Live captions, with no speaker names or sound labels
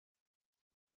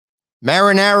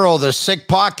Marinaro, the Sick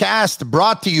Podcast,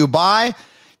 brought to you by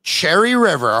Cherry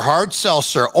River Hard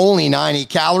Seltzer. Only 90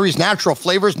 calories, natural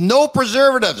flavors, no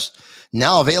preservatives.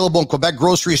 Now available in Quebec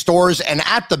grocery stores and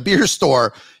at the beer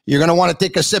store. You're going to want to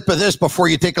take a sip of this before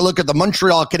you take a look at the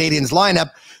Montreal Canadiens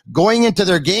lineup going into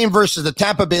their game versus the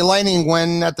Tampa Bay Lightning,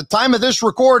 when at the time of this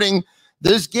recording,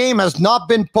 this game has not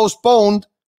been postponed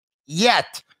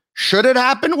yet. Should it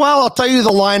happen? Well, I'll tell you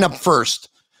the lineup first.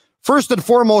 First and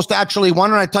foremost, actually, why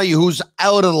don't I tell you who's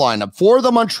out of the lineup? For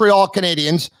the Montreal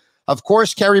Canadiens, of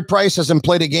course, Carey Price hasn't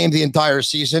played a game the entire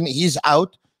season. He's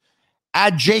out.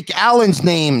 Add Jake Allen's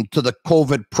name to the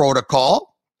COVID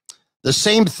protocol. The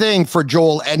same thing for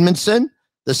Joel Edmondson.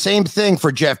 The same thing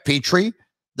for Jeff Petrie.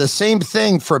 The same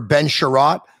thing for Ben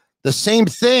Sherratt. The same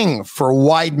thing for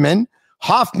Weidman.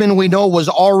 Hoffman, we know, was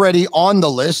already on the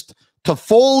list.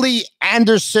 Toffoli,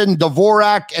 Anderson,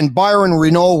 Dvorak, and Byron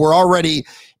Renault were already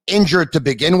injured to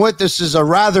begin with. This is a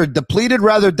rather depleted,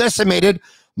 rather decimated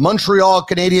Montreal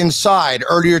Canadiens side.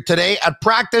 Earlier today at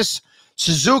practice,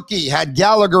 Suzuki had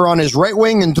Gallagher on his right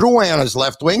wing and Drouin on his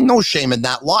left wing. No shame in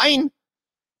that line.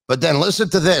 But then listen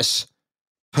to this.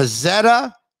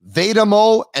 Pezzetta,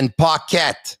 Vedamo, and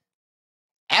Paquette.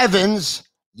 Evans,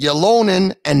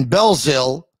 Ylonen, and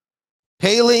Belzil.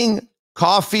 Paling,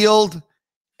 Caulfield,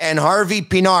 and Harvey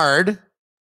Pinard.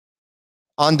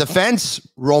 On defense,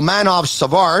 Romanov,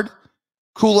 Savard,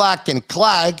 Kulak and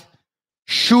Clag,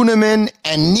 Schuneman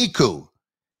and Niku.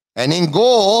 And in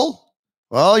goal,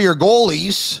 well, your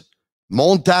goalies,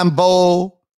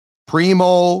 Montembeault,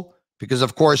 Primo, because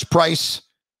of course Price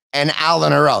and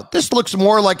Allen are out. This looks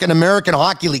more like an American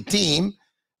Hockey League team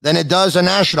than it does a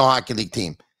National Hockey League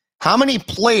team. How many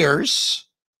players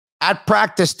at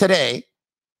practice today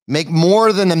make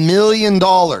more than $1 million?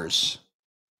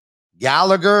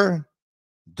 Gallagher,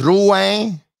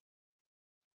 Drouin,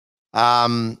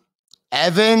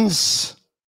 Evans,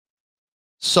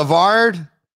 Savard.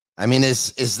 I mean,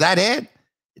 is that it?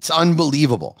 It's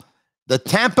unbelievable. The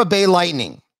Tampa Bay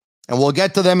Lightning, and we'll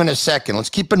get to them in a second. Let's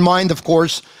keep in mind, of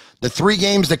course, the 3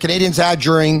 games the Canadiens had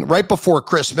right before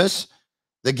Christmas.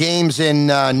 The games in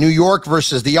New York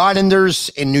versus the Islanders,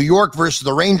 in New York versus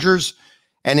the Rangers,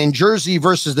 and in Jersey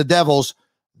versus the Devils.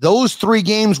 Those 3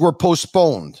 games were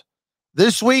postponed.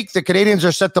 This week, the Canadiens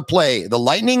are set to play the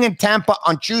Lightning in Tampa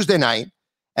on Tuesday night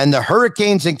and the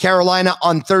Hurricanes in Carolina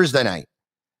on Thursday night.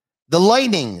 The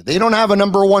Lightning, they don't have a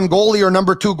number 1 goalie or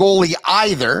number 2 goalie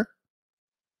either.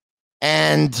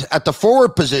 And at the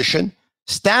forward position,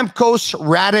 Stamkos,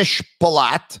 Radish,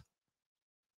 Palat,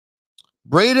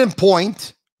 Braden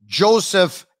Point,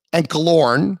 Joseph, and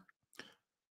Killorn,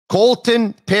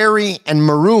 Colton, Perry, and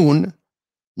Maroon,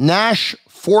 Nash,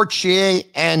 Fortier,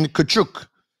 and Kachuk,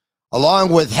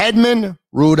 along with Hedman,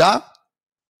 Ruda,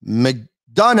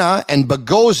 McDonough, and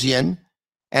Bogosian,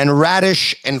 and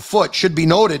Radish and Foote. Should be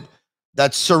noted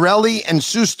that Cirelli and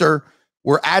Suster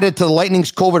were added to the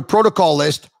Lightning's COVID protocol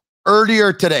list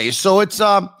earlier today. So it's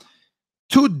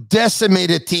 2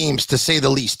 decimated teams, to say the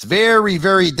least. Very,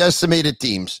 very decimated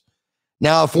teams.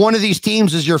 Now, if one of these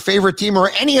teams is your favorite team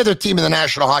or any other team in the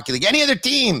National Hockey League, any other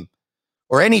team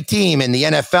or any team in the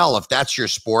NFL, if that's your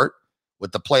sport,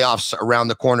 with the playoffs around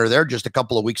the corner there, just a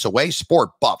couple of weeks away,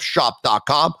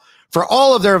 sportbuffshop.com for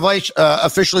all of their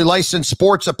officially licensed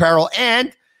sports apparel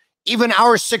and even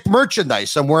our sick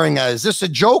merchandise. I'm wearing is this a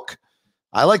joke?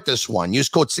 I like this one. Use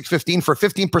code 615 for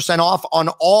 15% off on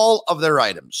all of their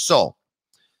items. So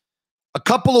a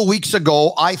couple of weeks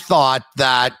ago, I thought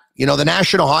that, the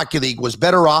National Hockey League was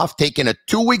better off taking a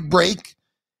 2-week break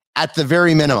at the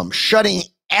very minimum, shutting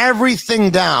everything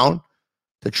down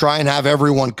to try and have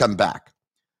everyone come back.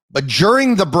 But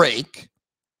during the break,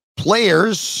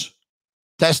 players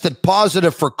tested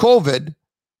positive for COVID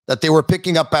that they were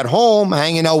picking up at home,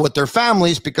 hanging out with their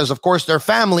families, because, of course, their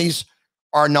families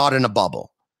are not in a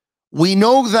bubble. We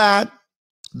know that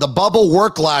the bubble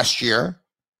worked last year,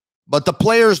 but the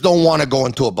players don't want to go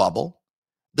into a bubble.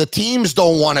 The teams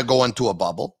don't want to go into a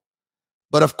bubble.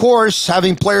 But, of course,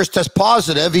 having players test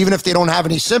positive, even if they don't have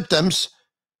any symptoms,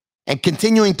 and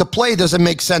continuing to play doesn't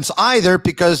make sense either,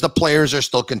 because the players are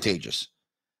still contagious.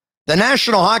 The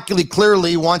National Hockey League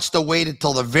clearly wants to wait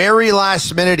until the very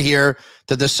last minute here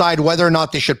to decide whether or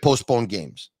not they should postpone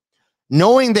games.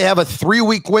 Knowing they have a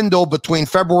 3-week window between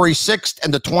February 6th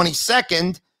and the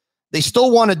 22nd, they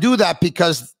still want to do that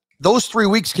because those 3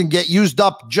 weeks can get used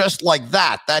up just like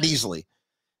that easily.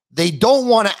 They don't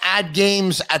want to add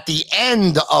games at the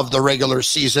end of the regular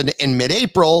season in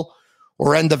mid-April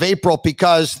or end of April,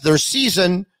 because their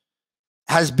season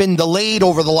has been delayed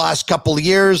over the last couple of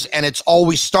years, and it's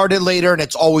always started later and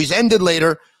it's always ended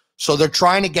later. So they're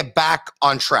trying to get back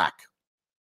on track.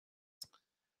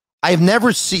 I've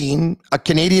never seen a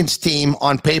Canadiens team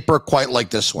on paper quite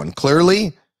like this one.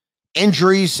 Clearly,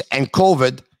 injuries and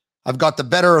COVID have got the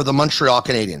better of the Montreal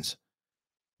Canadiens.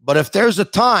 But if there's a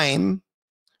time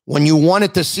when you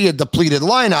wanted to see a depleted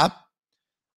lineup,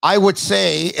 I would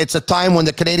say it's a time when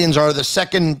the Canadiens are the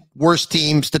second worst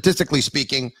team, statistically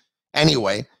speaking,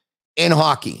 anyway, in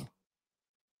hockey.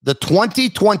 The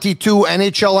 2022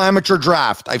 NHL Amateur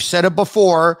Draft, I've said it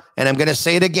before, and I'm going to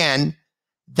say it again,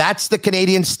 that's the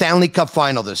Canadiens Stanley Cup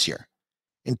Final this year.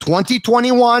 In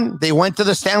 2021, they went to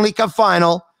the Stanley Cup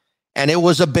Final, and it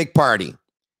was a big party.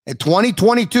 In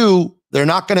 2022, they're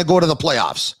not going to go to the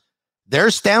playoffs. Their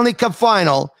Stanley Cup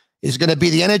Final is going to be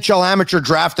the NHL Amateur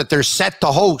Draft that they're set to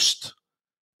host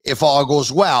if all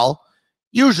goes well.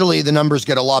 Usually the numbers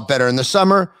get a lot better in the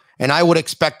summer, and I would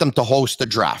expect them to host the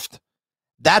draft.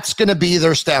 That's going to be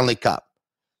their Stanley Cup.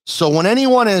 So when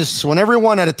everyone is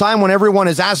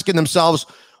asking themselves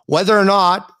whether or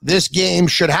not this game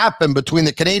should happen between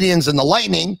the Canadiens and the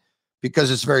Lightning,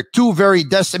 because it's two very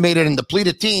decimated and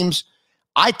depleted teams,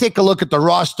 I take a look at the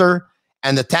roster,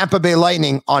 and the Tampa Bay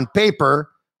Lightning on paper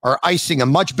are icing a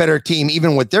much better team,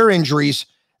 even with their injuries,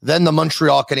 than the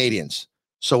Montreal Canadiens.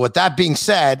 So with that being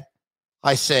said,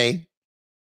 I say,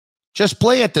 just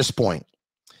play at this point.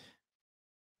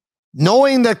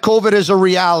 Knowing that COVID is a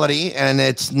reality and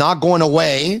it's not going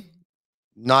away,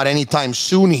 not anytime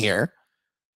soon here,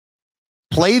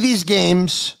 play these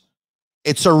games.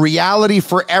 It's a reality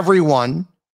for everyone.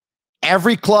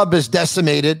 Every club is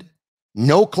decimated.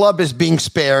 No club is being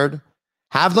spared.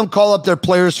 Have them call up their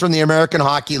players from the American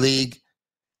Hockey League.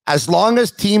 As long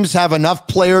as teams have enough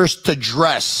players to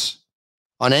dress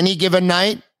on any given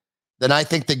night, then I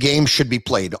think the game should be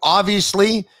played.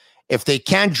 Obviously, if they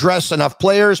can't dress enough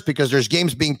players because there's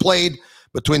games being played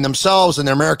between themselves and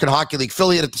their American Hockey League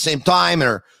affiliate at the same time,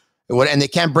 and they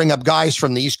can't bring up guys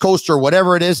from the East Coast or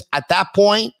whatever it is, at that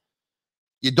point,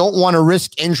 you don't want to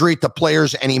risk injury to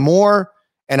players anymore,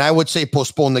 and I would say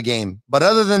postpone the game. But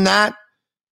other than that,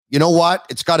 you know what?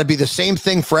 It's got to be the same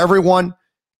thing for everyone.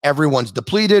 Everyone's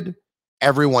depleted.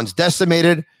 Everyone's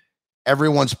decimated.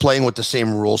 Everyone's playing with the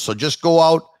same rules. So just go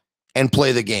out and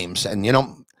play the games. And,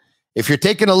 if you're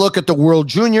taking a look at the World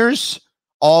Juniors,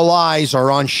 all eyes are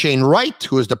on Shane Wright,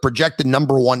 who is the projected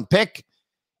 #1 pick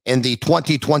in the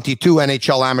 2022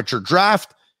 NHL Amateur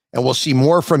Draft. And we'll see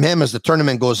more from him as the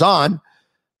tournament goes on.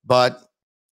 But,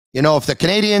 if the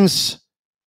Canadiens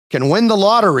can win the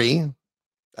lottery,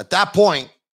 at that point,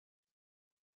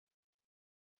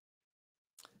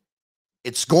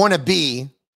 it's going to be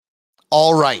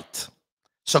all right.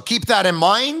 So keep that in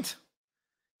mind.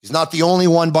 He's not the only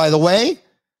one, by the way.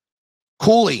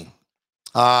 Cooley,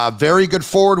 very good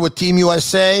forward with Team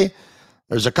USA.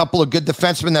 There's a couple of good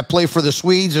defensemen that play for the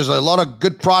Swedes. There's a lot of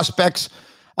good prospects.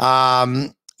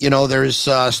 There's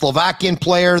a Slovakian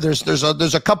player. There's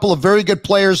a couple of very good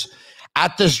players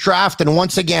at this draft. And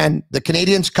once again, the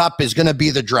Canadiens Cup is going to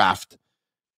be the draft.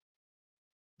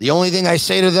 The only thing I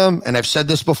say to them, and I've said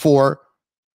this before,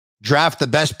 draft the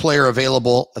best player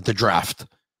available at the draft.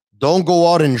 Don't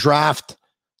go out and draft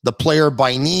the player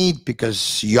by need,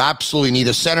 because you absolutely need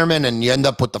a centerman and you end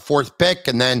up with the 4th pick,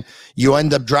 and then you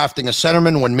end up drafting a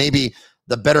centerman when maybe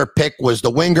the better pick was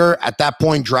the winger. At that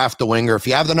point, draft the winger. If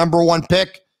you have the #1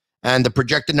 pick and the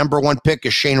projected #1 pick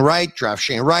is Shane Wright, draft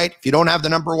Shane Wright. If you don't have the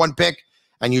 #1 pick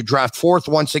and you draft 4th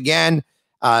once again,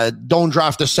 don't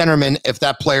draft a centerman if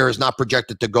that player is not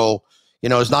projected to go,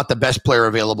 is not the best player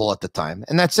available at the time.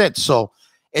 And that's it. So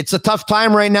it's a tough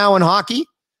time right now in hockey.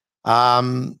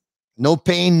 No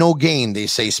pain, no gain, they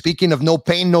say. Speaking of no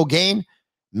pain, no gain,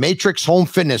 Matrix Home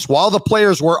Fitness. While the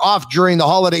players were off during the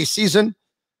holiday season,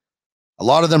 a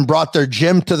lot of them brought their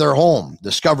gym to their home.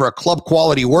 Discover a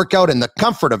club-quality workout in the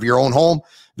comfort of your own home.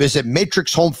 Visit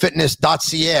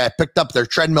matrixhomefitness.ca. I picked up their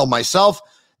treadmill myself,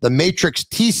 the Matrix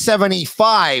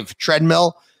T75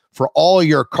 treadmill for all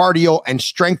your cardio and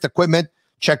strength equipment.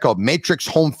 Check out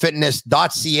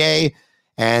matrixhomefitness.ca,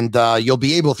 and you'll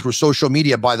be able, through social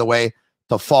media, by the way,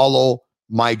 to follow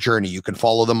my journey. You can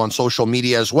follow them on social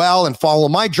media as well and follow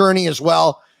my journey as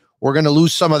well. We're going to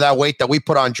lose some of that weight that we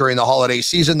put on during the holiday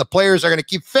season. The players are going to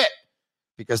keep fit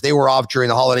because they were off during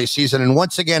the holiday season. And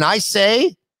once again, I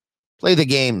say, play the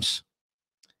games.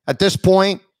 At this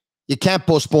point, you can't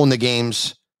postpone the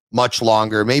games much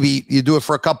longer. Maybe you do it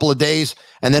for a couple of days,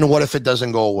 and then what if it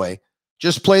doesn't go away?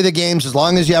 Just play the games. As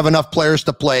long as you have enough players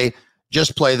to play,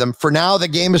 just play them. For now, the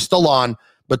game is still on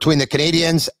between the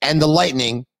Canadiens and the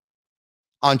Lightning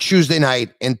on Tuesday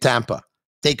night in Tampa.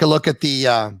 Take a look at the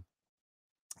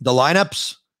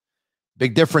lineups.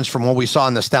 Big difference from what we saw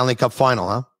in the Stanley Cup Final,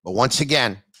 huh? But once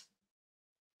again,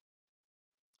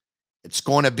 it's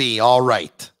going to be all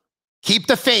right. Keep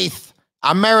the faith.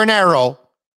 I'm Marinero,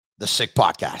 the Sick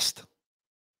Podcast.